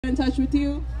in touch with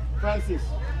you? Francis.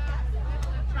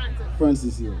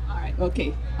 Francis here. All right,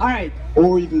 okay. All right.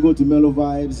 Or you can go to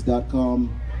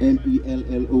mellovibes.com,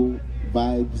 MELLO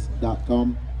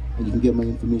vibes.com, and you can get my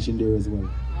information there as well.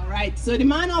 All right, so the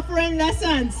man offering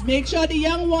lessons. Make sure the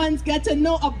young ones get to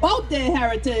know about their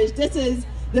heritage. This is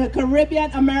the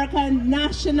Caribbean American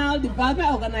National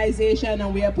Development Organization,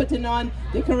 and we are putting on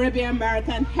the Caribbean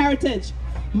American Heritage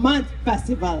Month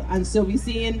Festival. And so we're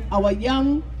seeing our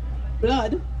young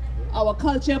blood, our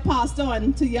culture passed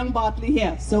on to young Bartley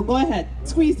here. So go ahead,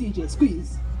 squeeze DJ,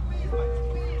 squeeze.